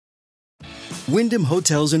Wyndham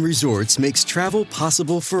Hotels and Resorts makes travel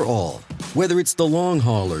possible for all. Whether it's the long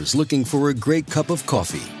haulers looking for a great cup of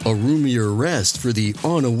coffee, a roomier rest for the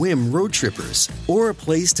on-a-whim road trippers, or a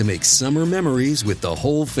place to make summer memories with the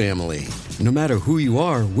whole family. No matter who you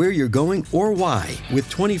are, where you're going, or why, with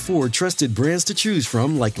 24 trusted brands to choose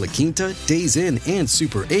from like La Quinta, Days Inn, and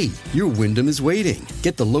Super 8, your Wyndham is waiting.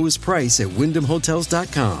 Get the lowest price at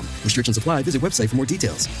WyndhamHotels.com. Restrictions apply. Visit website for more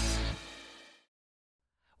details.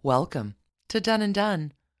 Welcome to Done and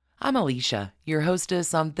Done. I'm Alicia, your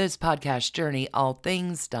hostess on this podcast journey, all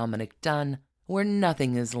things Dominic Dunn, where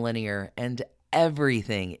nothing is linear and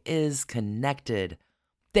everything is connected.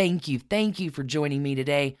 Thank you for joining me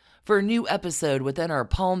today for a new episode within our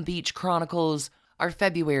Palm Beach Chronicles, our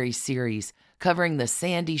February series covering the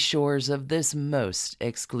sandy shores of this most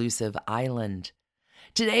exclusive island.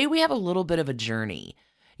 Today we have a little bit of a journey.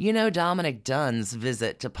 You know, Dominic Dunn's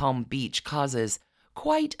visit to Palm Beach causes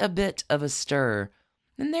quite a bit of a stir,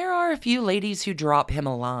 and there are a few ladies who drop him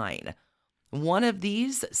a line. One of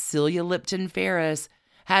these, Celia Lipton Farris,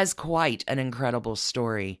 has quite an incredible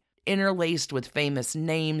story. Interlaced with famous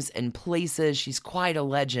names and places, she's quite a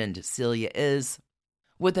legend, Celia is.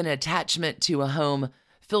 With an attachment to a home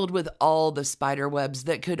filled with all the spider webs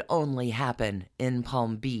that could only happen in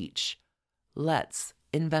Palm Beach. Let's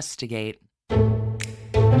investigate.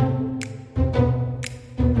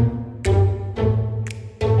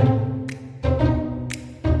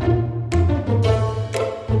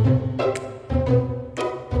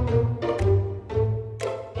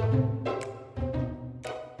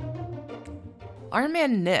 Our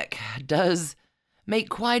man Nick does make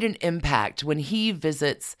quite an impact when he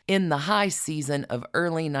visits in the high season of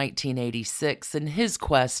early 1986 in his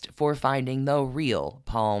quest for finding the real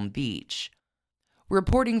Palm Beach.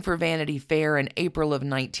 Reporting for Vanity Fair in April of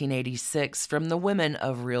 1986 from the women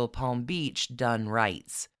of Real Palm Beach, Dunn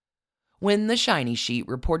writes, "When the Shiny Sheet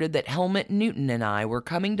reported that Helmut Newton and I were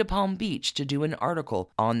coming to Palm Beach to do an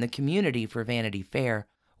article on the community for Vanity Fair,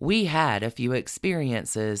 we had a few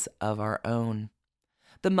experiences of our own.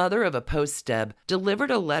 The mother of a post-deb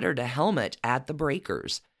delivered a letter to Helmut at the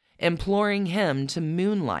Breakers, imploring him to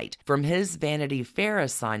moonlight from his Vanity Fair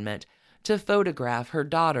assignment to photograph her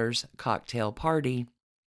daughter's cocktail party."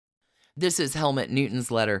 This is Helmut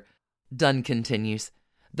Newton's letter. Dunn continues,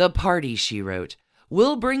 "The party," she wrote,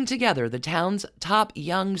 "will bring together the town's top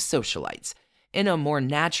young socialites in a more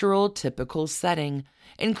natural, typical setting,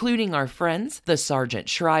 including our friends, the Sergeant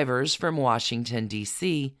Shrivers from Washington,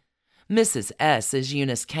 D.C., Mrs. S. is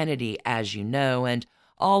Eunice Kennedy, as you know, and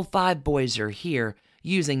all 5 boys are here,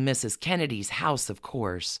 using Mrs. Kennedy's house, of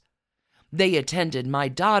course. They attended my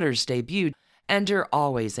daughter's debut and are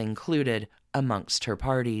always included amongst her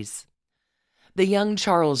parties. The young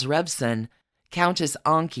Charles Revson, Countess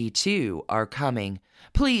Anki, too, are coming.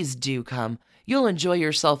 Please do come. You'll enjoy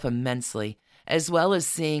yourself immensely, as well as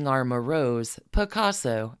seeing our Moreaus,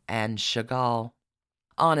 Picasso, and Chagall."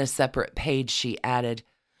 On a separate page, she added,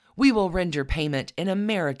 "We will render payment in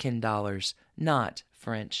American dollars, not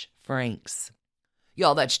French francs."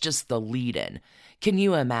 Y'all, that's just the lead-in. Can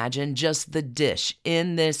you imagine just the dish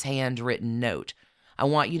in this handwritten note? I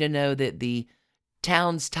want you to know that the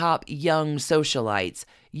town's top young socialites,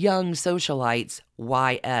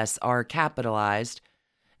 YS, are capitalized.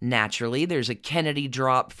 Naturally, there's a Kennedy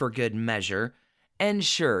drop for good measure. And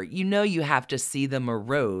sure, you know you have to see the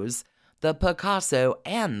Moreaus, the Picasso,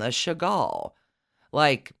 and the Chagall.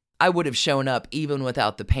 Like, I would have shown up even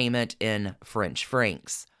without the payment in French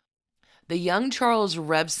francs. The young Charles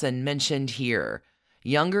Revson mentioned here,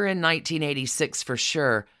 younger in 1986 for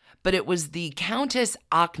sure, but it was the Countess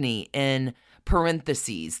Acne in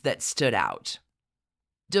parentheses that stood out.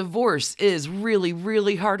 Divorce is really,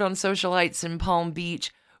 really hard on socialites in Palm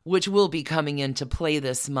Beach, which will be coming into play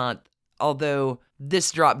this month, although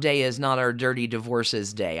this drop day is not our Dirty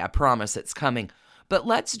Divorces Day. I promise it's coming. But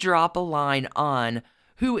let's drop a line on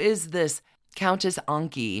who is this Countess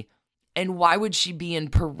Anki, and why would she be in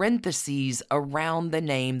parentheses around the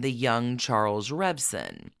name the young Charles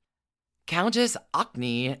Revson? Countess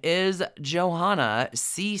Acne is Johanna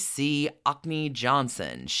C.C. Acne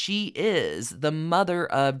Johnson. She is the mother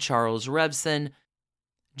of Charles Revson.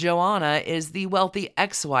 Joanna is the wealthy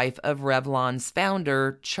ex-wife of Revlon's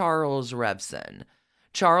founder, Charles Revson.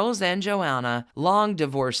 Charles and Joanna long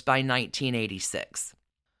divorced by 1986.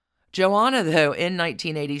 Joanna, though, in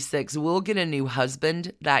 1986 will get a new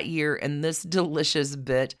husband that year, and this delicious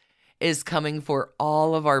bit is coming for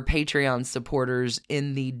all of our Patreon supporters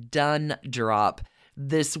in the Done drop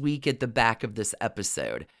this week at the back of this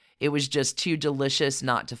episode. It was just too delicious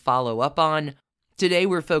not to follow up on. Today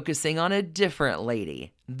we're focusing on a different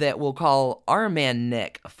lady that we'll call our man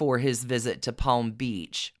Nick for his visit to Palm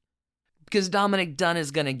Beach. Because Dominic Dunn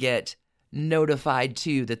is going to get notified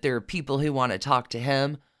too that there are people who want to talk to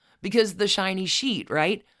him, because the shiny sheet,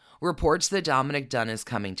 right, reports that Dominic Dunn is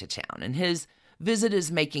coming to town and his visit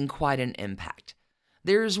is making quite an impact.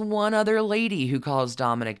 There's one other lady who calls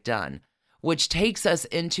Dominic Dunn, which takes us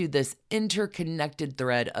into this interconnected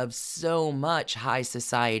thread of so much high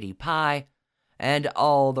society pie and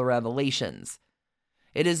all the revelations.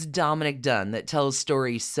 It is Dominic Dunn that tells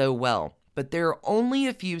stories so well, but there are only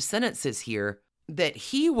a few sentences here that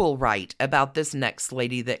he will write about this next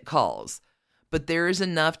lady that calls. But there is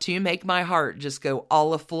enough to make my heart just go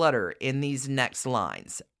all aflutter in these next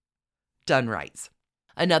lines. Dunn writes,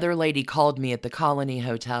 "Another lady called me at the Colony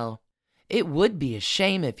Hotel. 'It would be a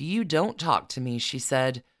shame if you don't talk to me,' she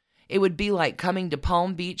said. 'It would be like coming to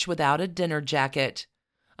Palm Beach without a dinner jacket.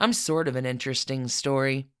 I'm sort of an interesting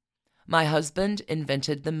story. My husband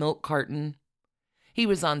invented the milk carton. He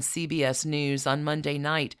was on CBS News on Monday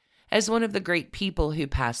night as one of the great people who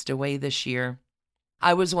passed away this year.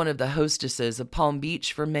 I was one of the hostesses of Palm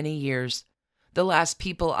Beach for many years. The last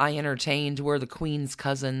people I entertained were the Queen's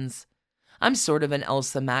cousins. I'm sort of an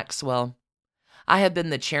Elsa Maxwell. I have been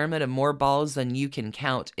the chairman of more balls than you can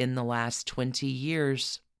count in the last 20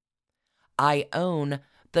 years. I own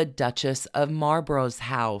the Duchess of Marlborough's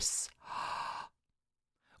house.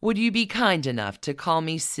 Would you be kind enough to call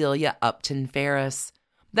me Celia Upton Farris?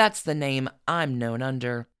 That's the name I'm known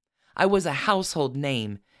under. I was a household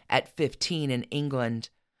name at 15 in England.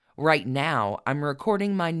 Right now, I'm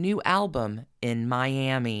recording my new album in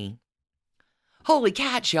Miami." Holy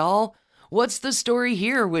cats, y'all! What's the story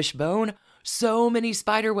here, Wishbone? So many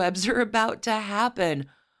spiderwebs are about to happen.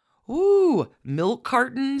 Ooh, milk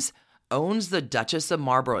cartons? Owns the Duchess of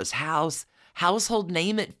Marlborough's house? Household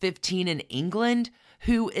name at 15 in England?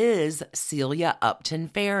 Who is Celia Upton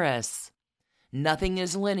Farris? Nothing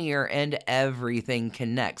is linear and everything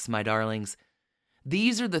connects, my darlings.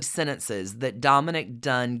 These are the sentences that Dominic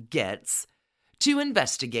Dunn gets to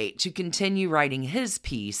investigate, to continue writing his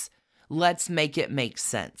piece. Let's make it make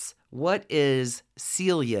sense. What is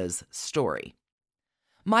Celia's story?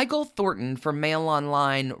 Michael Thornton from Mail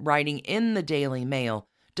Online, writing in the Daily Mail,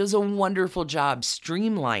 does a wonderful job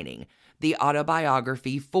streamlining the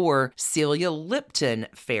autobiography for Celia Lipton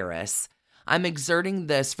Farris. I'm excerpting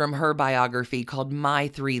this from her biography called My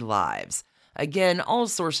 3 Lives. Again, all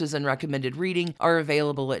sources and recommended reading are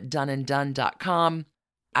available at doneanddone.com.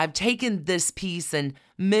 I've taken this piece and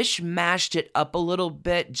mishmashed it up a little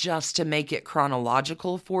bit just to make it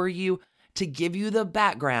chronological for you, to give you the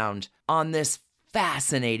background on this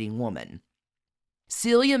fascinating woman.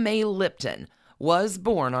 Celia May Lipton was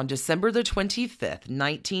born on December the 25th,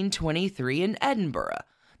 1923 in Edinburgh,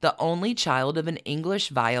 the only child of an English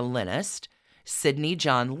violinist, Sidney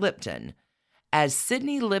John Lipton. As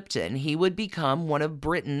Sidney Lipton, he would become one of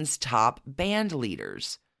Britain's top band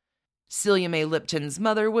leaders. Celia May Lipton's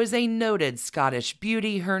mother was a noted Scottish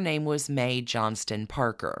beauty. Her name was May Johnston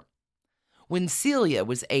Parker. When Celia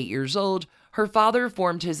was 8 years old, her father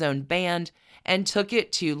formed his own band and took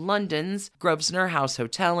it to London's Grosvenor House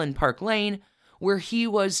Hotel in Park Lane, where he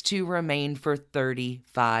was to remain for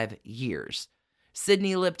 35 years.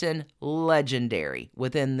 Sidney Lipton, legendary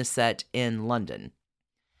within the set in London.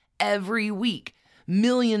 Every week,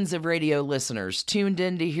 millions of radio listeners tuned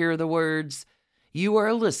in to hear the words, "You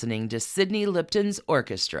are listening to Sidney Lipton's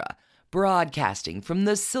orchestra, broadcasting from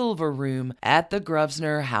the Silver Room at the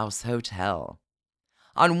Grosvenor House Hotel."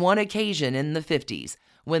 On one occasion in the 50s,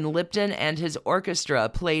 when Lipton and his orchestra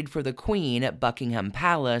played for the Queen at Buckingham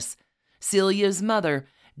Palace, Celia's mother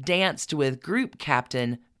danced with group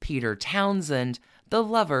captain Peter Townsend, the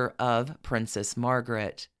lover of Princess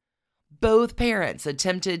Margaret. Both parents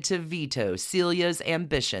attempted to veto Celia's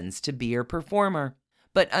ambitions to be her performer,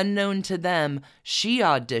 but unknown to them, she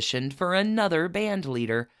auditioned for another band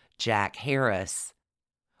leader, Jack Harris.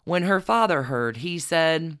 When her father heard, he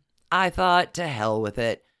said, "I thought, to hell with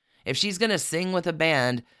it. If she's going to sing with a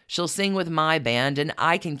band, she'll sing with my band and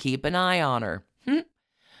I can keep an eye on her."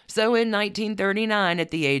 So in 1939,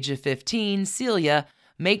 at the age of 15, Celia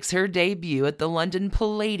makes her debut at the London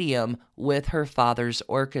Palladium with her father's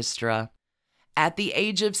orchestra. At the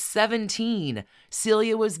age of 17,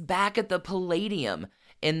 Celia was back at the Palladium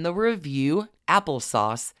in the revue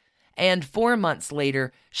Applesauce, and 4 months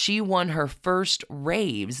later, she won her first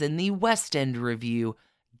raves in the West End revue,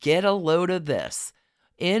 Get a Load of This,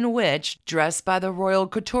 in which, dressed by the royal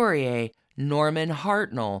couturier Norman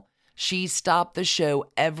Hartnell, she stopped the show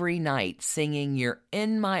every night singing You're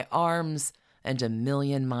in My Arms and A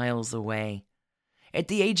Million Miles Away. At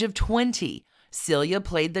the age of 20, Celia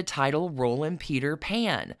played the title role in Peter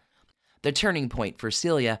Pan. The turning point for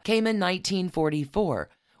Celia came in 1944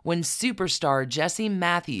 when superstar Jessie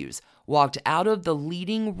Matthews walked out of the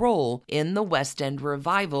leading role in the West End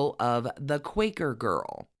revival of The Quaker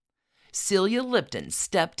Girl. Celia Lipton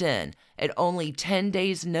stepped in at only 10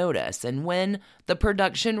 days' notice, and when the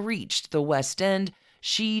production reached the West End,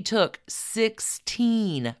 she took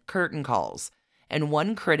 16 curtain calls, and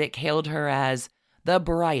one critic hailed her as the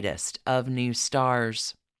brightest of new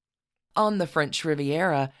stars. On the French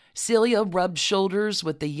Riviera, Celia rubbed shoulders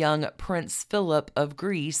with the young Prince Philip of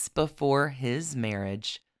Greece before his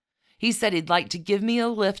marriage. He said he'd like to give me a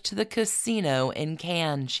lift to the casino in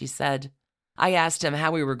Cannes, she said. I asked him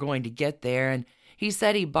how we were going to get there, and he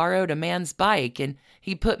said he borrowed a man's bike and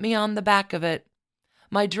he put me on the back of it.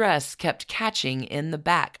 My dress kept catching in the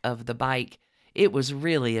back of the bike. It was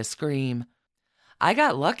really a scream. I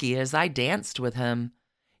got lucky as I danced with him.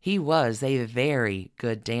 He was a very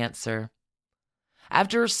good dancer.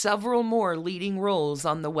 After several more leading roles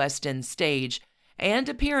on the West End stage and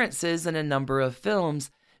appearances in a number of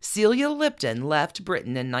films, Celia Lipton left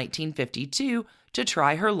Britain in 1952 to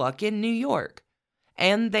try her luck in New York.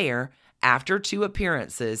 And there, after 2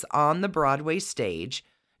 appearances on the Broadway stage,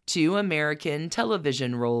 2 American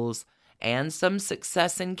television roles, and some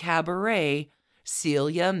success in cabaret,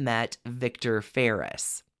 Celia met Victor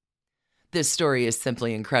Farris. This story is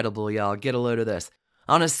simply incredible, y'all. Get a load of this.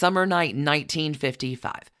 On a summer night in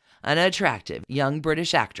 1955, an attractive young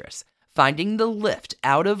British actress, finding the lift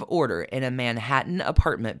out of order in a Manhattan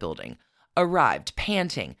apartment building, arrived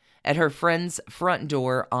panting at her friend's front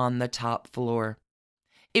door on the top floor.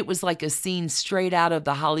 It was like a scene straight out of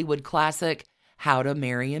the Hollywood classic, How to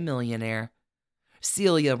Marry a Millionaire.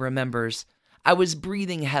 Celia remembers, I was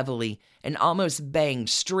breathing heavily and almost banged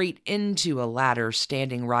straight into a ladder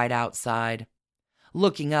standing right outside.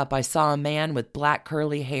 Looking up, I saw a man with black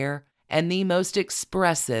curly hair and the most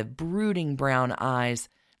expressive, brooding brown eyes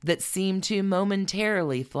that seemed to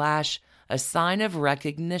momentarily flash a sign of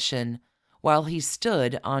recognition while he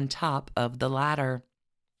stood on top of the ladder.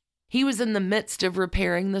 He was in the midst of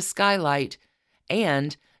repairing the skylight,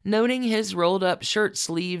 and, noting his rolled-up shirt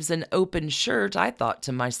sleeves and open shirt, I thought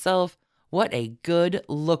to myself, what a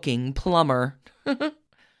good-looking plumber.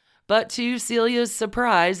 But to Celia's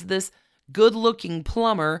surprise, this good-looking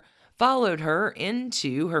plumber followed her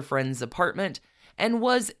into her friend's apartment and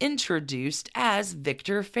was introduced as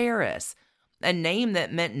Victor Farris, a name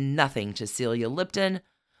that meant nothing to Celia Lipton,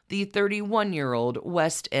 the 31-year-old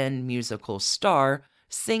West End musical star,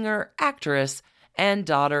 singer, actress, and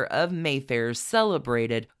daughter of Mayfair's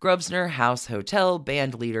celebrated Grosvenor House Hotel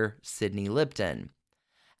bandleader Sidney Lipton.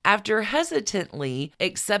 After hesitantly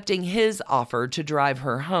accepting his offer to drive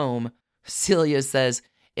her home, Celia says,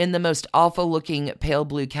 in the most awful-looking pale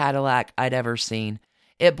blue Cadillac I'd ever seen,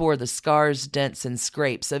 it bore the scars, dents, and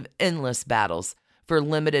scrapes of endless battles for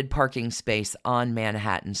limited parking space on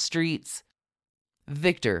Manhattan streets.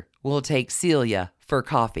 Victor will take Celia for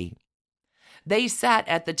coffee. They sat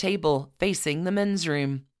at the table facing the men's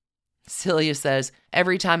room. Celia says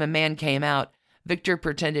every time a man came out, Victor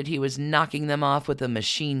pretended he was knocking them off with a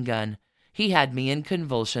machine gun. He had me in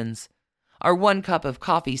convulsions. Our 1 cup of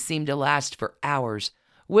coffee seemed to last for hours,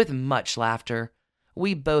 with much laughter.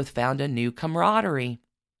 We both found a new camaraderie.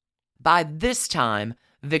 By this time,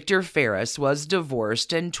 Victor Farris was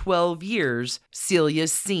divorced and 12 years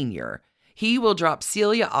Celia's senior. He will drop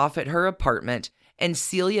Celia off at her apartment, and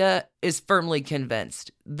Celia is firmly convinced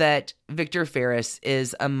that Victor Farris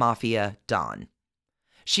is a mafia don.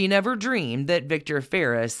 She never dreamed that Victor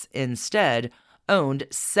Farris, instead, owned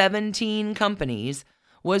 17 companies,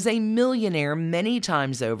 was a millionaire many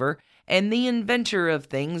times over, and the inventor of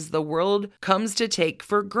things the world comes to take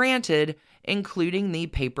for granted, including the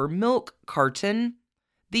paper milk carton,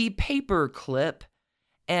 the paper clip,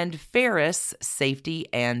 and Farris safety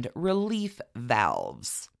and relief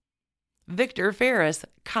valves. Victor Farris,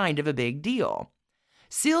 kind of a big deal.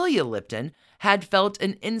 Celia Lipton had felt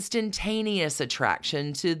an instantaneous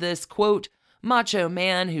attraction to this, quote, macho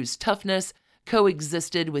man whose toughness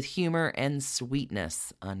coexisted with humor and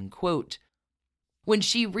sweetness, unquote. When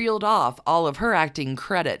she reeled off all of her acting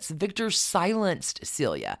credits, Victor silenced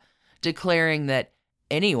Celia, declaring that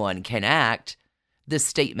anyone can act. This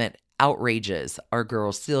statement outrages our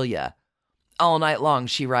girl Celia. All night long,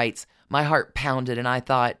 she writes, my heart pounded and I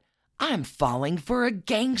thought, I'm falling for a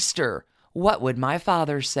gangster. What would my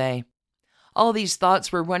father say? All these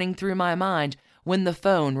thoughts were running through my mind when the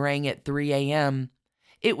phone rang at 3 a.m.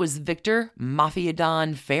 It was Victor Mafia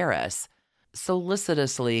Don Farris,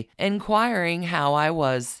 solicitously inquiring how I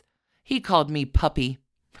was. He called me puppy.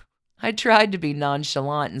 I tried to be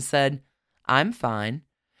nonchalant and said, I'm fine.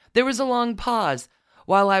 There was a long pause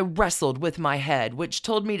while I wrestled with my head, which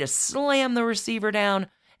told me to slam the receiver down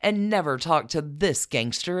and never talk to this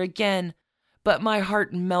gangster again. But my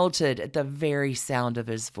heart melted at the very sound of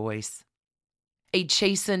his voice. A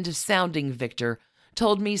chastened-sounding Victor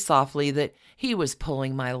told me softly that he was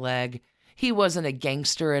pulling my leg. He wasn't a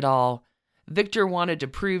gangster at all. Victor wanted to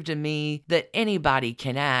prove to me that anybody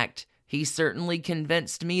can act. He certainly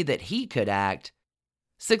convinced me that he could act.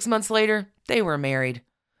 6 months later, they were married.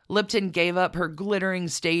 Lipton gave up her glittering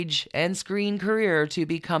stage and screen career to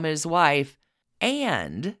become his wife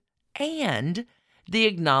and the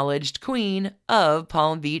acknowledged queen of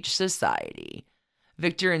Palm Beach society.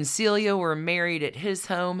 Victor and Celia were married at his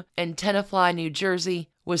home in Tenafly, New Jersey,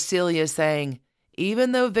 with Celia saying,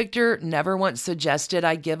 "Even though Victor never once suggested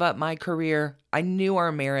I give up my career, I knew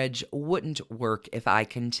our marriage wouldn't work if I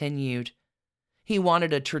continued. He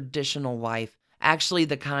wanted a traditional wife, actually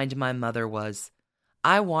the kind my mother was.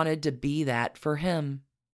 I wanted to be that for him."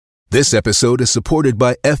 This episode is supported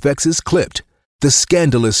by FX's Clipped, the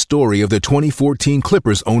scandalous story of the 2014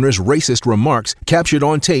 Clippers owner's racist remarks captured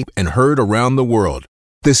on tape and heard around the world.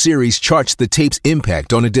 The series charts the tape's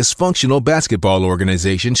impact on a dysfunctional basketball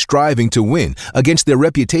organization striving to win against their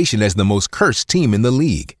reputation as the most cursed team in the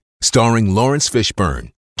league. Starring Lawrence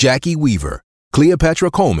Fishburne, Jackie Weaver,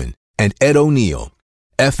 Cleopatra Coleman, and Ed O'Neill.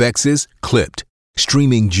 FX's Clipped,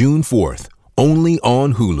 streaming June 4th, only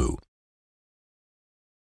on Hulu.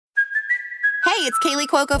 Hey, it's Kaylee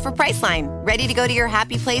Cuoco for Priceline. Ready to go to your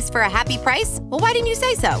happy place for a happy price? Well, why didn't you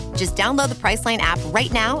say so? Just download the Priceline app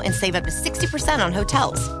right now and save up to 60% on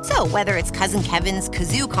hotels. So whether it's Cousin Kevin's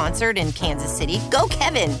Kazoo Concert in Kansas City, go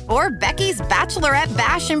Kevin, or Becky's Bachelorette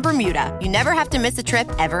Bash in Bermuda, you never have to miss a trip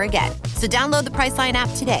ever again. So download the Priceline app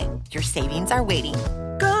today. Your savings are waiting.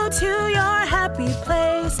 Go to your happy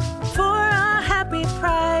place for a happy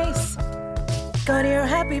price. Go to your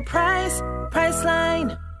happy price,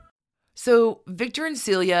 Priceline. So Victor and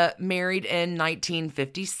Celia married in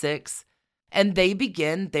 1956, and they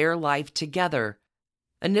begin their life together.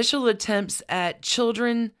 Initial attempts at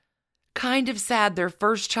children, kind of sad. Their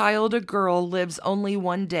first child, a girl, lives only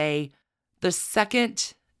one day. The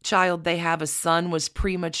second child they have, a son, was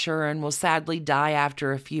premature and will sadly die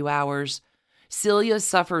after a few hours. Celia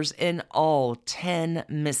suffers in all 10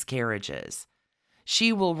 miscarriages.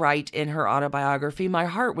 She will write in her autobiography, "My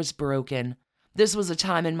heart was broken. This was a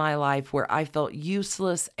time in my life where I felt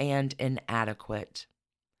useless and inadequate."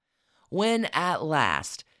 When at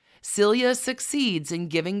last, Celia succeeds in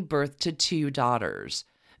giving birth to 2 daughters,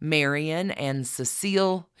 Marion and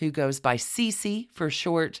Cecile, who goes by Cece for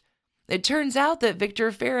short, it turns out that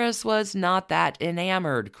Victor Farris was not that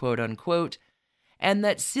enamored, quote unquote, and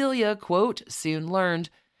that Celia, quote, soon learned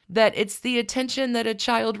that it's the attention that a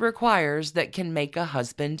child requires that can make a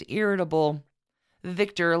husband irritable.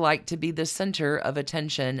 Victor liked to be the center of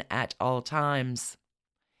attention at all times.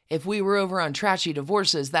 If we were over on Trashy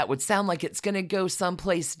Divorces, that would sound like it's going to go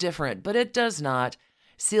someplace different, but it does not.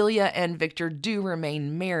 Celia and Victor do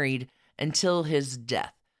remain married until his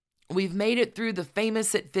death. We've made it through the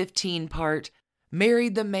famous at 15 part,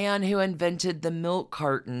 married the man who invented the milk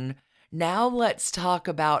carton. Now let's talk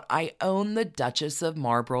about I Own the Duchess of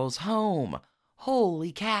Marlborough's Home.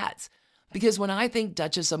 Holy cats. Because when I think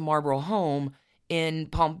Duchess of Marlborough Home, in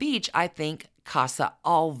Palm Beach, I think Casa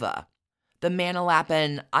Alva, the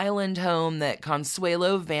Manalapan island home that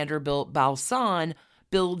Consuelo Vanderbilt Balsan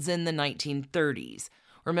builds in the 1930s.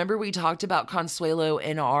 Remember, we talked about Consuelo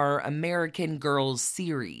in our American Girls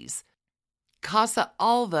series. Casa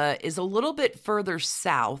Alva is a little bit further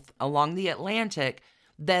south along the Atlantic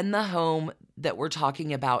than the home that we're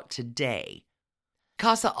talking about today.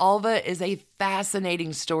 Casa Alva is a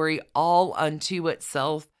fascinating story all unto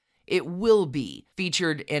itself. It will be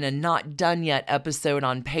featured in a Not Done Yet episode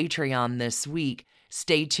on Patreon this week.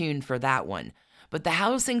 Stay tuned for that one. But the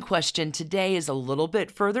house in question today is a little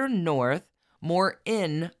bit further north, more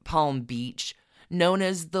in Palm Beach, known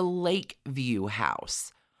as the Lakeview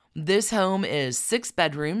House. This home is 6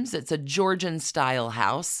 bedrooms. It's a Georgian-style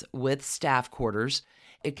house with staff quarters.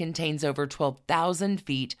 It contains over 12,000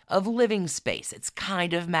 feet of living space. It's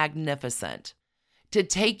kind of magnificent. To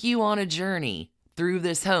take you on a journey through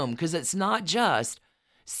this home, because it's not just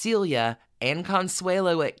Celia and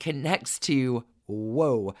Consuelo it connects to,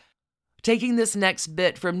 whoa. Taking this next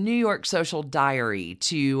bit from New York Social Diary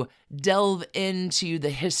to delve into the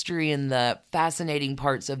history and the fascinating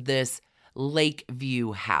parts of this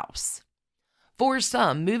Lakeview house. For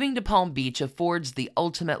some, moving to Palm Beach affords the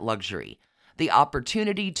ultimate luxury, the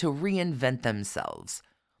opportunity to reinvent themselves.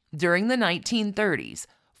 During the 1930s,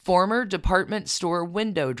 Former department store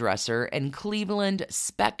window dresser and Cleveland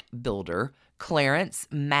spec builder Clarence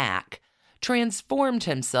Mack transformed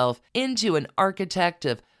himself into an architect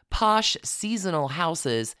of posh seasonal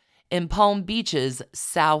houses in Palm Beach's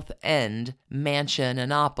South End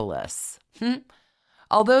Mansionopolis.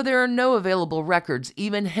 Although there are no available records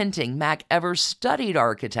even hinting Mack ever studied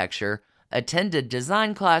architecture, attended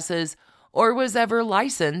design classes, or was ever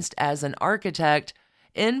licensed as an architect,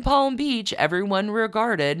 in Palm Beach everyone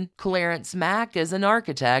regarded Clarence Mack as an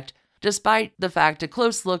architect, despite the fact a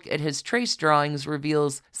close look at his trace drawings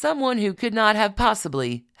reveals someone who could not have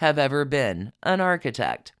possibly have ever been an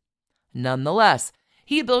architect. Nonetheless,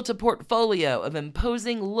 he built a portfolio of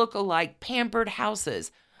imposing look-alike pampered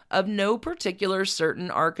houses of no particular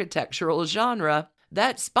certain architectural genre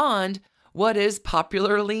that spawned what is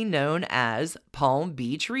popularly known as Palm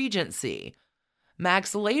Beach Regency.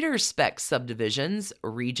 Mack's later spec subdivisions,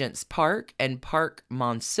 Regent's Park and Park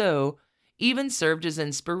Monceau, even served as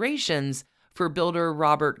inspirations for builder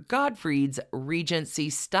Robert Godfrey's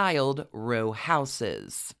Regency-styled row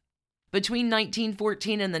houses. Between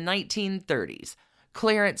 1914 and the 1930s,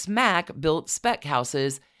 Clarence Mack built spec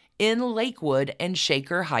houses in Lakewood and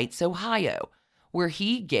Shaker Heights, Ohio, where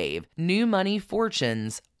he gave new money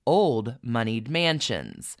fortunes old moneyed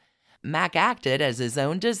mansions. Mack acted as his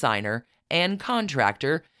own designer and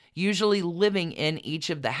contractor, usually living in each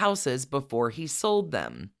of the houses before he sold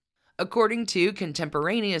them. According to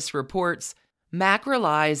contemporaneous reports, Mack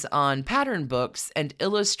relies on pattern books and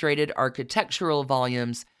illustrated architectural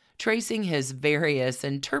volumes, tracing his various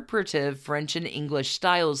interpretive French and English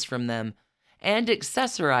styles from them, and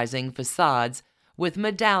accessorizing facades with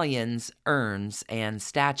medallions, urns, and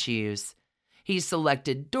statues. He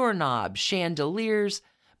selected doorknobs, chandeliers,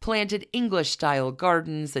 planted English-style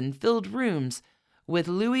gardens, and filled rooms with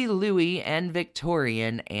Louis and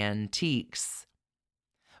Victorian antiques.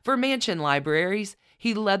 For mansion libraries,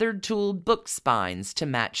 he leather-tooled book spines to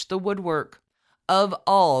match the woodwork. Of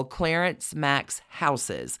all Clarence Mack's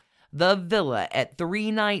houses, the villa at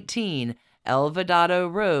 319 El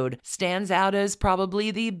Vedado Road stands out as probably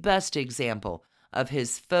the best example of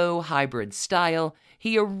his faux hybrid style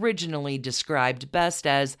he originally described best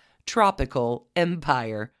as tropical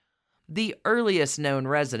empire. The earliest known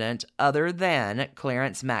resident, other than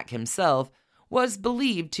Clarence Mack himself, was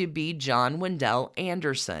believed to be John Wendell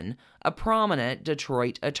Anderson, a prominent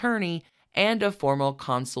Detroit attorney and a former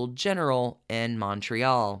consul general in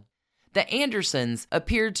Montreal. The Andersons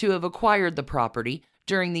appeared to have acquired the property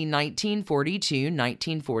during the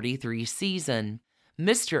 1942-1943 season.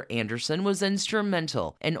 Mr. Anderson was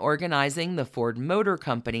instrumental in organizing the Ford Motor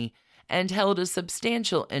Company and held a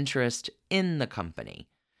substantial interest in the company.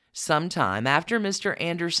 Sometime after Mr.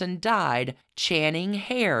 Anderson died, Channing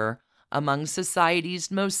Hare, among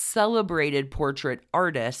society's most celebrated portrait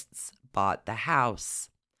artists, bought the house.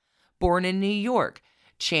 Born in New York,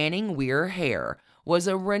 Channing Weir Hare was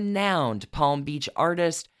a renowned Palm Beach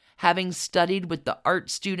artist, having studied with the Art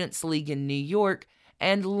Students League in New York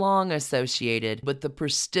and long associated with the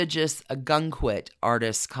prestigious Ogunquit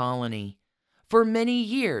Artists Colony. For many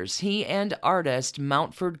years, he and artist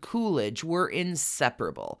Mountford Coolidge were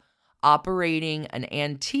inseparable, operating an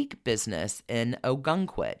antique business in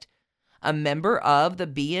Ogunquit. A member of the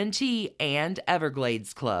B&T and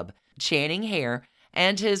Everglades Club, Channing Hare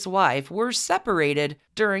and his wife were separated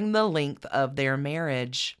during the length of their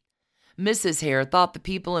marriage. Mrs. Hare thought the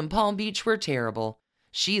people in Palm Beach were terrible.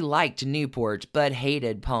 She liked Newport but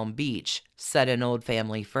hated Palm Beach, said an old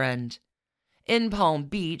family friend. In Palm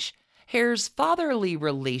Beach, Hare's fatherly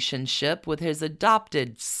relationship with his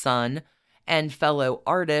adopted son and fellow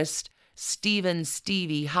artist, Stephen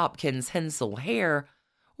Stevie Hopkins Hensel Hare,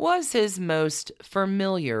 was his most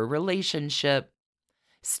familiar relationship.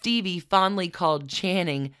 Stevie fondly called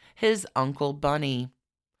Channing his Uncle Bunny.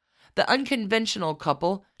 The unconventional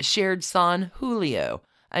couple shared San Julio,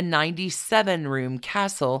 a 97-room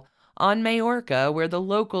castle on Majorca where the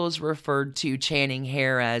locals referred to Channing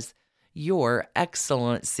Hare as Your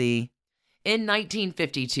Excellency. In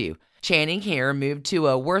 1952, Channing Hare moved to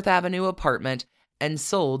a Worth Avenue apartment and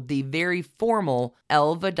sold the very formal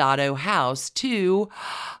El Vedado house to,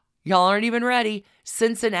 y'all aren't even ready,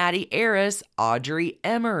 Cincinnati heiress Audrey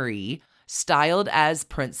Emery, styled as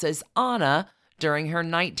Princess Anna during her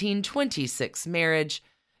 1926 marriage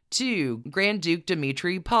to Grand Duke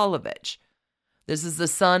Dmitry Pavlovich. This is the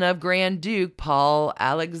son of Grand Duke Paul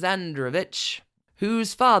Alexandrovich,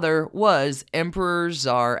 whose father was Emperor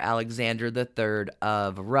Tsar Alexander III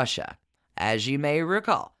of Russia. As you may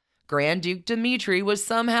recall, Grand Duke Dmitry was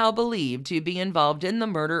somehow believed to be involved in the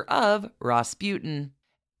murder of Rasputin.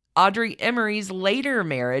 Audrey Emery's later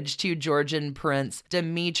marriage to Georgian Prince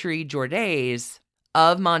Dimitri Georges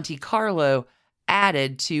of Monte Carlo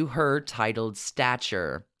added to her titled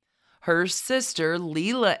stature. Her sister,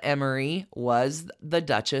 Leila Emery, was the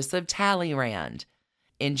Duchess of Talleyrand.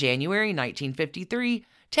 In January 1953,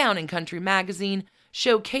 Town and Country magazine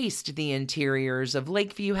showcased the interiors of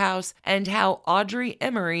Lakeview House and how Audrey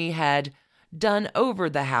Emery had done over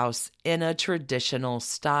the house in a traditional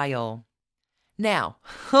style. Now,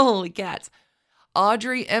 holy cats,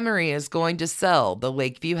 Audrey Emery is going to sell the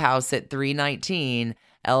Lakeview House at 319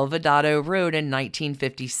 El Vedado Road in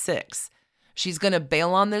 1956. She's going to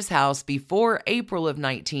bail on this house before April of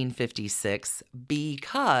 1956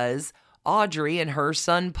 because Audrey and her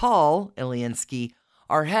son Paul Iliansky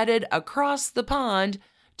are headed across the pond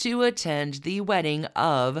to attend the wedding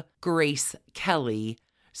of Grace Kelly,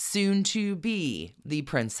 soon to be the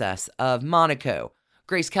Princess of Monaco.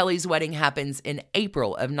 Grace Kelly's wedding happens in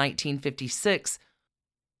April of 1956.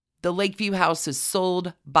 The Lakeview House is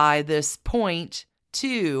sold by this point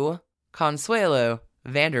to Consuelo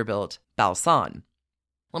Vanderbilt Balsan.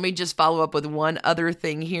 Let me just follow up with one other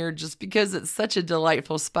thing here, just because it's such a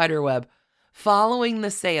delightful spiderweb. Following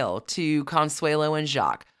the sale to Consuelo and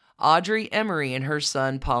Jacques, Audrey Emery and her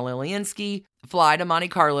son Paul Iliansky fly to Monte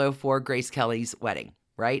Carlo for Grace Kelly's wedding,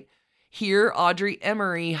 right? Here, Audrey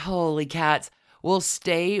Emery, holy cats, will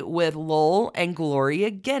stay with Lowell and Gloria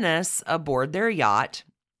Guinness aboard their yacht.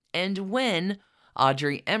 And when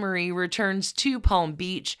Audrey Emery returns to Palm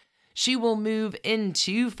Beach, she will move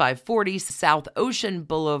into 540 South Ocean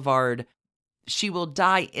Boulevard. She will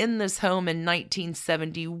die in this home in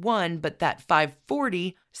 1971, but that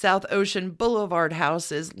 540 South Ocean Boulevard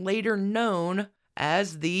house is later known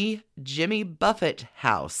as the Jimmy Buffett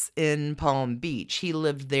House in Palm Beach. He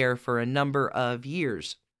lived there for a number of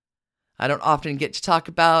years. I don't often get to talk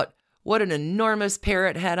about what an enormous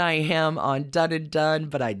parrot head I am on Done and Done,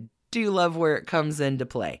 but I do love where it comes into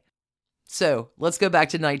play. So let's go back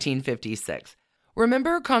to 1956.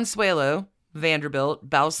 Remember Consuelo Vanderbilt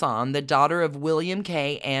Balsan, the daughter of William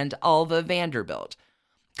K. and Alva Vanderbilt.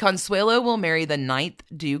 Consuelo will marry the 9th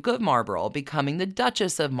Duke of Marlborough, becoming the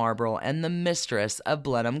Duchess of Marlborough and the mistress of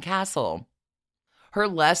Blenheim Castle. Her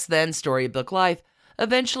less than storybook life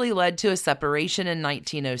eventually led to a separation in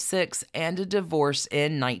 1906 and a divorce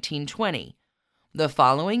in 1920. The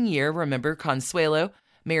following year, remember, Consuelo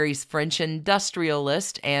marries French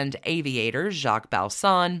industrialist and aviator Jacques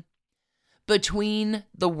Balsan. Between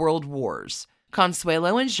the World Wars,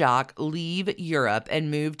 Consuelo and Jacques leave Europe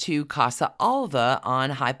and move to Casa Alva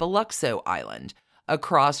on Hypaluxo Island,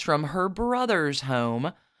 across from her brother's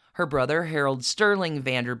home, her brother Harold Sterling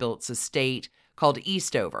Vanderbilt's estate called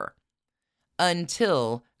Eastover,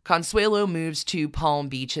 until Consuelo moves to Palm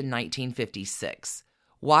Beach in 1956.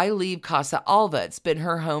 Why leave Casa Alva? It's been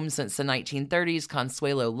her home since the 1930s.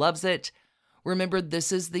 Consuelo loves it. Remember,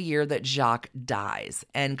 this is the year that Jacques dies,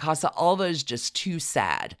 and Casa Alva is just too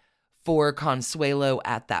sad for Consuelo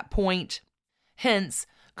at that point. Hence,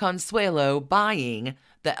 Consuelo buying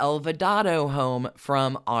the El Vedado home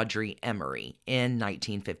from Audrey Emery in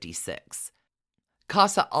 1956.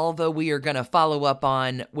 Casa Alva we are going to follow up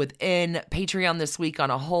on within Patreon this week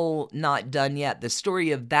on a whole not done yet. The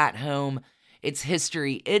story of that home, its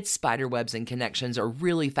history, its spiderwebs and connections are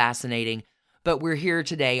really fascinating. But we're here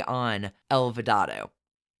today on El Vedado.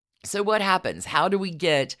 So what happens? How do we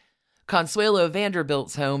get Consuelo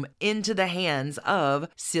Vanderbilt's home into the hands of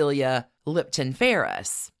Celia Lipton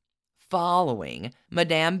Farris? Following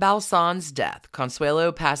Madame Balsan's death,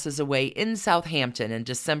 Consuelo passes away in Southampton in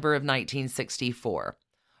December of 1964.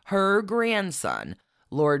 Her grandson,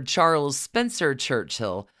 Lord Charles Spencer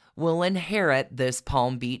Churchill, will inherit this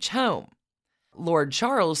Palm Beach home. Lord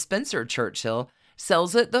Charles Spencer Churchill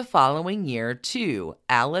sells it the following year to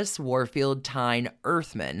Alice Warfield Tyne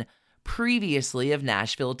Earthman, previously of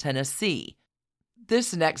Nashville, Tennessee.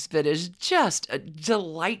 This next bit is just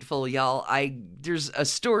delightful, y'all. There's a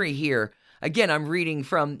story here. Again, I'm reading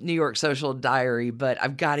from New York Social Diary, but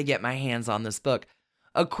I've got to get my hands on this book.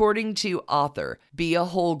 According to author Bea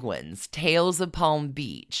Holguin's Tales of Palm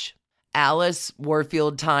Beach, Alice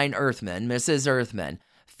Warfield Tyne Earthman, Mrs. Earthman,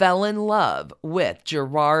 fell in love with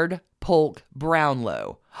Gerard Polk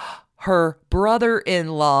Brownlow, her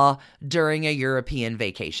brother-in-law, during a European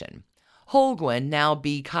vacation. Holguin, now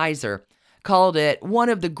B. Kaiser, called it one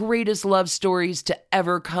of the greatest love stories to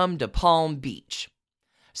ever come to Palm Beach.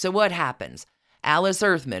 So what happens? Alice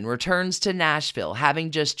Earthman returns to Nashville, having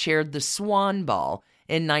just chaired the Swan Ball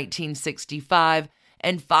in 1965,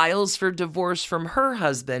 and files for divorce from her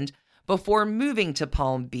husband before moving to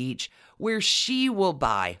Palm Beach, where she will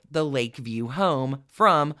buy the Lakeview home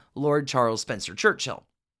from Lord Charles Spencer Churchill.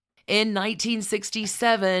 In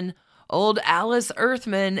 1967, old Alice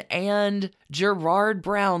Earthman and Gerard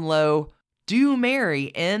Brownlow do marry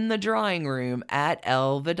in the drawing room at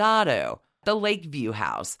El Vedado, the Lakeview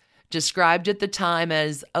house, described at the time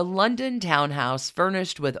as a London townhouse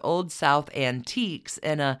furnished with Old South antiques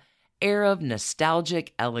in an air of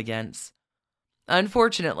nostalgic elegance.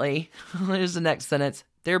 Unfortunately, here's the next sentence,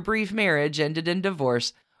 their brief marriage ended in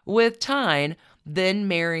divorce, with Tyne then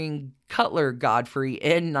marrying Cutler Godfrey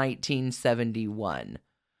in 1971.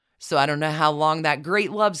 So I don't know how long that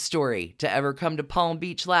great love story to ever come to Palm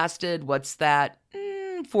Beach lasted. What's that?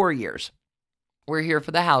 4 years. We're here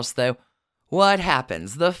for the house, though. What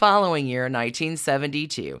happens? The following year,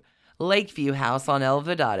 1972, Lakeview House on El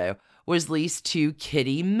Vedado was leased to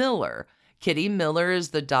Kitty Miller. Kitty Miller is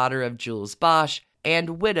the daughter of Jules Bosch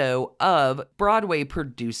and widow of Broadway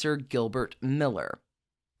producer Gilbert Miller.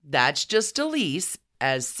 That's just a lease,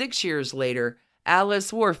 as 6 years later,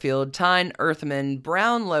 Alice Warfield, Tyne Earthman,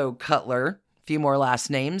 Brownlow Cutler, a few more last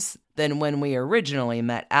names than when we originally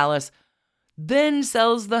met Alice, then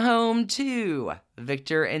sells the home to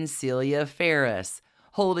Victor and Celia Farris,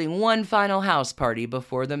 holding one final house party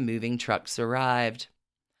before the moving trucks arrived.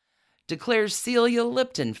 Declares Celia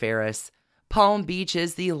Lipton Farris, Palm Beach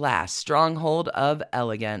is the last stronghold of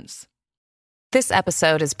elegance. This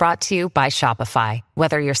episode is brought to you by Shopify.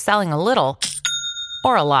 Whether you're selling a little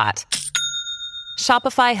or a lot,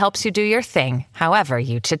 Shopify helps you do your thing, however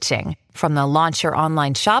you cha-ching. From the launch your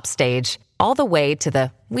online shop stage, all the way to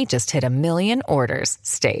the we just hit 1 million orders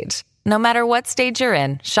stage. No matter what stage you're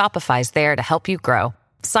in, Shopify's there to help you grow.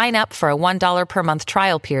 Sign up for a $1 per month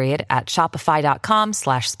trial period at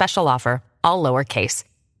shopify.com/special offer, all lowercase.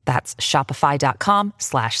 That's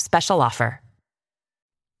shopify.com/special offer.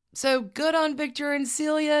 So good on Victor and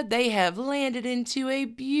Celia. They have landed into a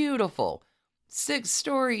beautiful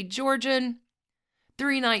 6-story Georgian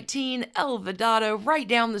 319 El Vedado right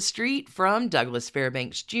down the street from Douglas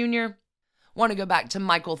Fairbanks Jr. Want to go back to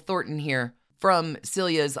Michael Thornton here from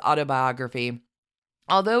Celia's autobiography.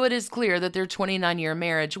 Although it is clear that their 29-year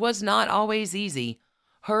marriage was not always easy,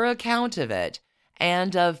 her account of it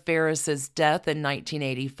and of Farris's death in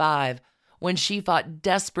 1985, when she fought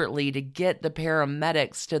desperately to get the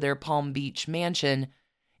paramedics to their Palm Beach mansion,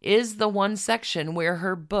 is the one section where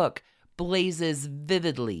her book blazes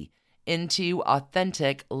vividly into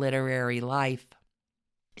authentic literary life.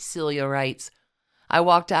 Celia writes, I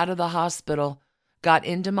walked out of the hospital, got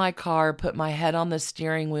into my car, put my head on the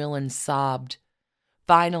steering wheel and sobbed.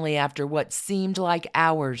 Finally, after what seemed like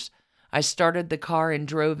hours, I started the car and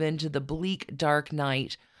drove into the bleak, dark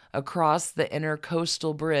night across the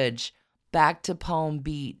intercoastal bridge back to Palm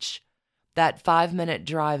Beach. That 5-minute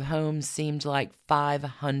drive home seemed like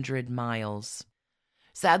 500 miles.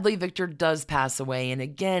 Sadly, Victor does pass away, and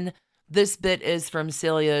again, this bit is from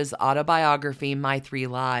Celia's autobiography, My 3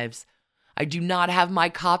 Lives. I do not have my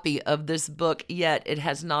copy of this book yet. It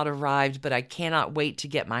has not arrived, but I cannot wait to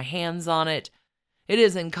get my hands on it. It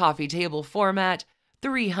is in coffee table format,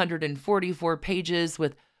 344 pages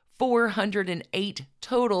with 408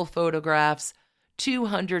 total photographs,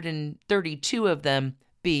 232 of them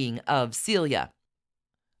being of Celia.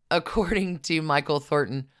 According to Michael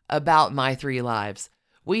Thornton about My 3 Lives,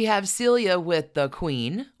 we have Celia with the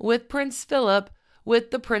Queen, with Prince Philip,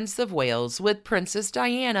 with the Prince of Wales, with Princess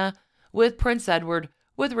Diana, with Prince Edward,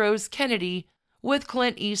 with Rose Kennedy, with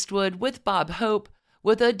Clint Eastwood, with Bob Hope,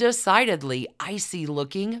 with a decidedly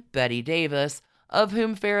icy-looking Betty Davis, of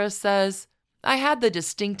whom Farris says, I had the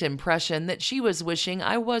distinct impression that she was wishing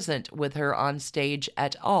I wasn't with her on stage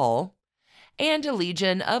at all, and a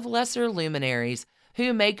legion of lesser luminaries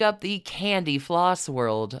who make up the candy floss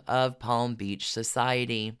world of Palm Beach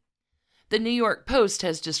society. The New York Post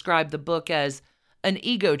has described the book as an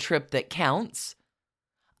ego trip that counts.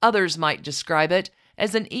 Others might describe it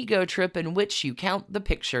as an ego trip in which you count the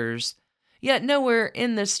pictures. Yet nowhere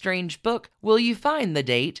in this strange book will you find the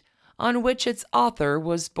date on which its author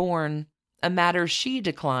was born, a matter she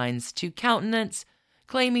declines to countenance,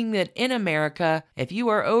 claiming that in America, if you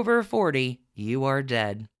are over 40, you are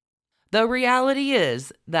dead. The reality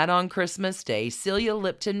is that on Christmas Day, Celia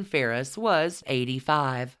Lipton Farris was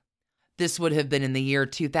 85. This would have been in the year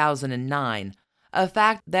 2009, a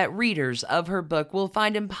fact that readers of her book will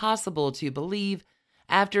find impossible to believe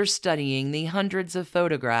after studying the hundreds of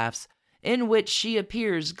photographs in which she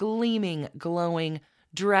appears gleaming, glowing,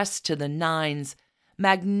 dressed to the nines,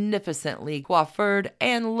 magnificently coiffured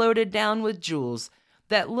and loaded down with jewels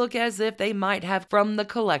that look as if they might have from the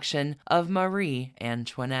collection of Marie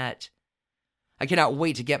Antoinette. I cannot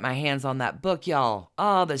wait to get my hands on that book, y'all.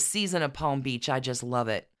 Oh, the season of Palm Beach, I just love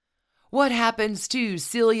it. What happens to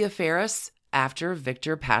Celia Farris? after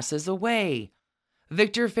Victor passes away.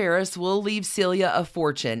 Victor Farris will leave Celia a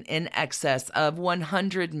fortune in excess of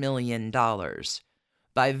 $100 million.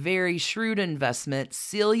 By very shrewd investment,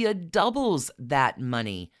 Celia doubles that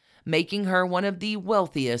money, making her one of the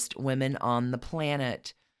wealthiest women on the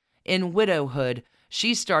planet. In widowhood,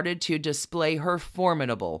 she started to display her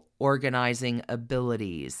formidable organizing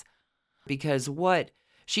abilities. Because what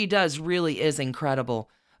she does really is incredible.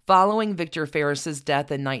 Following Victor Farris's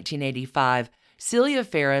death in 1985, Celia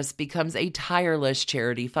Farris becomes a tireless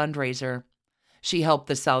charity fundraiser. She helped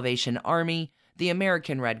the Salvation Army, the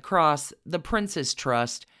American Red Cross, the Prince's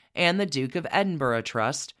Trust, and the Duke of Edinburgh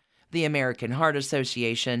Trust, the American Heart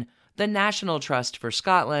Association, the National Trust for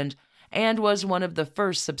Scotland, and was one of the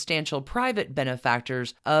first substantial private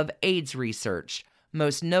benefactors of AIDS research,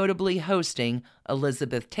 most notably hosting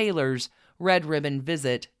Elizabeth Taylor's Red Ribbon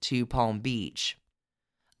visit to Palm Beach.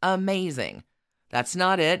 Amazing. That's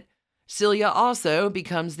not it. Celia also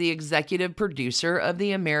becomes the executive producer of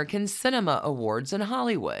the American Cinema Awards in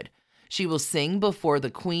Hollywood. She will sing before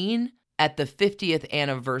the Queen at the 50th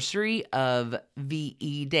anniversary of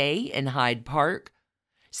VE Day in Hyde Park.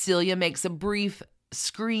 Celia makes a brief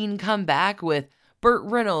screen comeback with Burt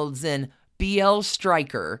Reynolds in B.L.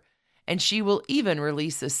 Stryker, and she will even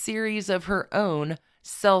release a series of her own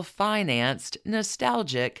self-financed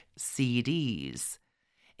nostalgic CDs.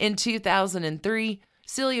 In 2003,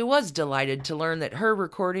 Celia was delighted to learn that her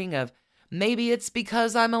recording of Maybe It's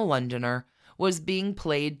Because I'm a Londoner was being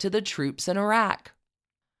played to the troops in Iraq.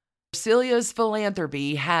 Celia's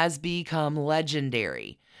philanthropy has become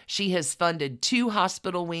legendary. She has funded 2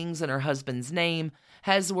 hospital wings in her husband's name,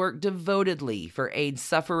 has worked devotedly for AIDS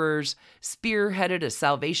sufferers, spearheaded a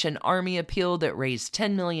Salvation Army appeal that raised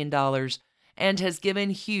 $10 million, and has given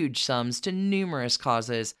huge sums to numerous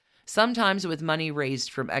causes, sometimes with money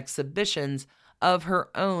raised from exhibitions of her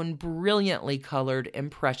own brilliantly colored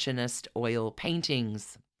Impressionist oil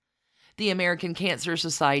paintings. The American Cancer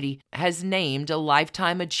Society has named a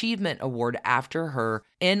Lifetime Achievement Award after her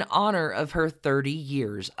in honor of her 30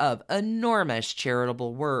 years of enormous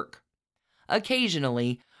charitable work.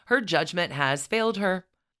 Occasionally, her judgment has failed her.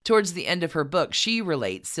 Towards the end of her book, she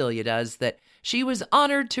relates, Celia does, that she was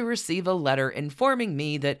honored to receive a letter informing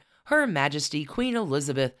me that Her Majesty Queen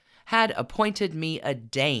Elizabeth had appointed me a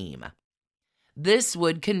dame. This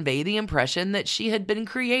would convey the impression that she had been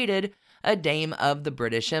created a dame of the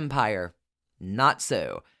British Empire. Not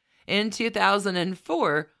so. In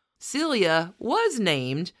 2004, Celia was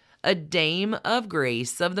named a Dame of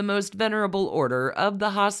Grace of the Most Venerable Order of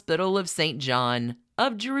the Hospital of St. John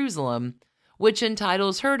of Jerusalem, which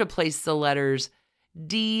entitles her to place the letters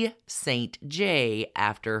D. St. J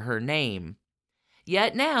after her name.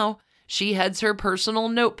 Yet now, she heads her personal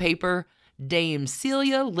notepaper, Dame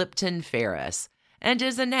Celia Lipton Farris, and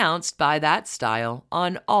is announced by that style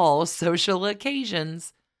on all social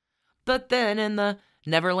occasions. But then in the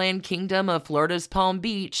Neverland Kingdom of Florida's Palm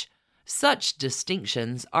Beach, such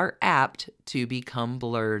distinctions are apt to become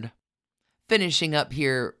blurred. Finishing up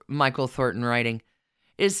here, Michael Thornton writing,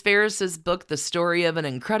 is Farris's book the story of an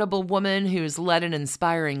incredible woman who's led an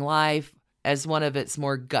inspiring life, as one of its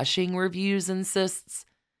more gushing reviews insists?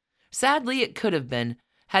 Sadly, it could have been,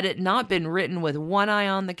 had it not been written with one eye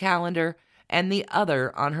on the calendar and the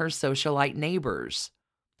other on her socialite neighbors.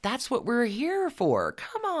 That's what we're here for.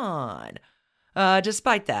 Come on.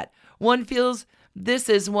 Despite that, one feels this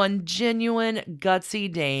is one genuine,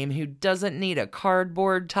 gutsy dame who doesn't need a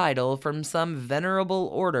cardboard title from some venerable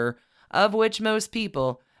order of which most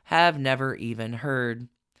people have never even heard.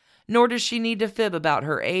 Nor does she need to fib about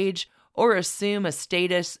her age or assume a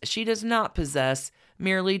status she does not possess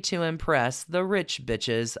merely to impress the rich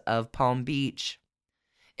bitches of Palm Beach.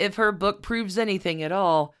 If her book proves anything at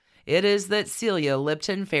all, it is that Celia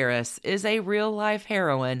Lipton Farris is a real-life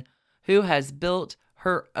heroine who has built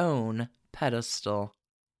her own pedestal.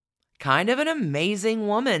 Kind of an amazing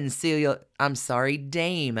woman,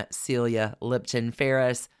 Dame Celia Lipton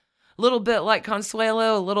Farris. A little bit like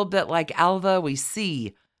Consuelo, a little bit like Alva, we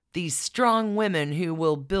see these strong women who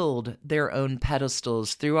will build their own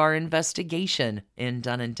pedestals through our investigation in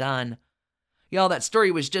Done and Done. Y'all, that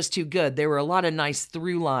story was just too good. There were a lot of nice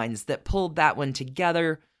through lines that pulled that one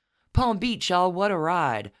together. Palm Beach, y'all, what a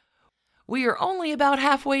ride. We are only about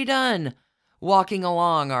halfway done, walking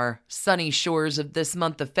along our sunny shores of this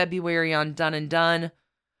month of February on Done and Done.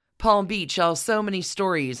 Palm Beach, y'all, so many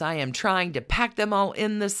stories. I am trying to pack them all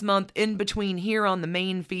in this month, in between here on the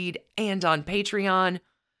main feed and on Patreon.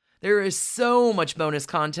 There is so much bonus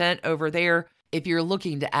content over there if you're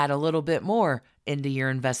looking to add a little bit more into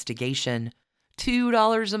your investigation.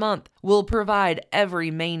 $2 a month. We'll provide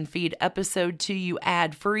every main feed episode to you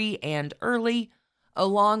ad-free and early,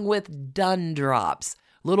 along with Done Drops,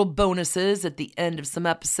 little bonuses at the end of some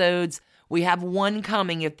episodes. We have one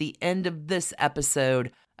coming at the end of this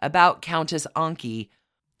episode about Countess Anki.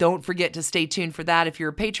 Don't forget to stay tuned for that if you're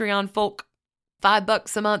a Patreon folk.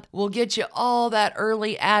 $5 a month will get you all that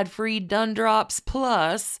early ad-free Done Drops,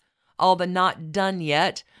 plus all the not done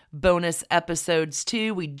yet bonus episodes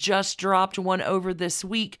too. We just dropped one over this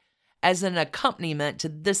week as an accompaniment to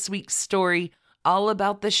this week's story, all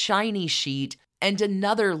about the shiny sheet and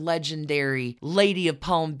another legendary lady of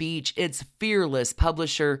Palm Beach, its fearless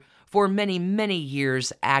publisher for many, many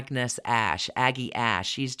years, Aggie Ash.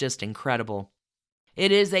 She's just incredible.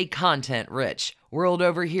 It is a content-rich world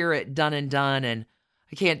over here at Done & Done, and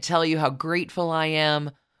I can't tell you how grateful I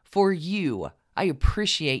am for you. I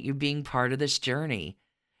appreciate you being part of this journey.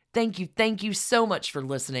 Thank you so much for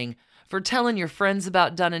listening, for telling your friends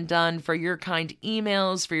about Done & Done, for your kind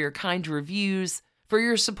emails, for your kind reviews, for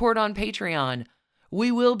your support on Patreon.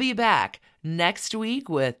 We will be back next week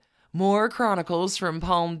with more Chronicles from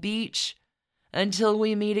Palm Beach. Until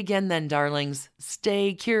we meet again then, darlings,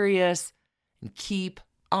 stay curious and keep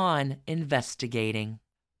on investigating.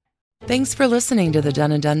 Thanks for listening to the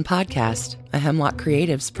Done & Done podcast, a Hemlock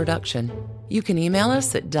Creatives production. You can email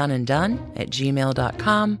us at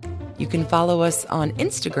doneanddone@gmail.com. You can follow us on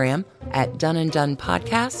Instagram at Done & Done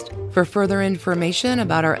Podcast. For further information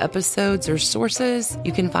about our episodes or sources,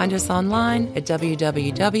 you can find us online at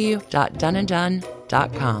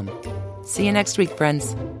www.doneanddone.com. See you next week,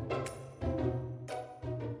 friends.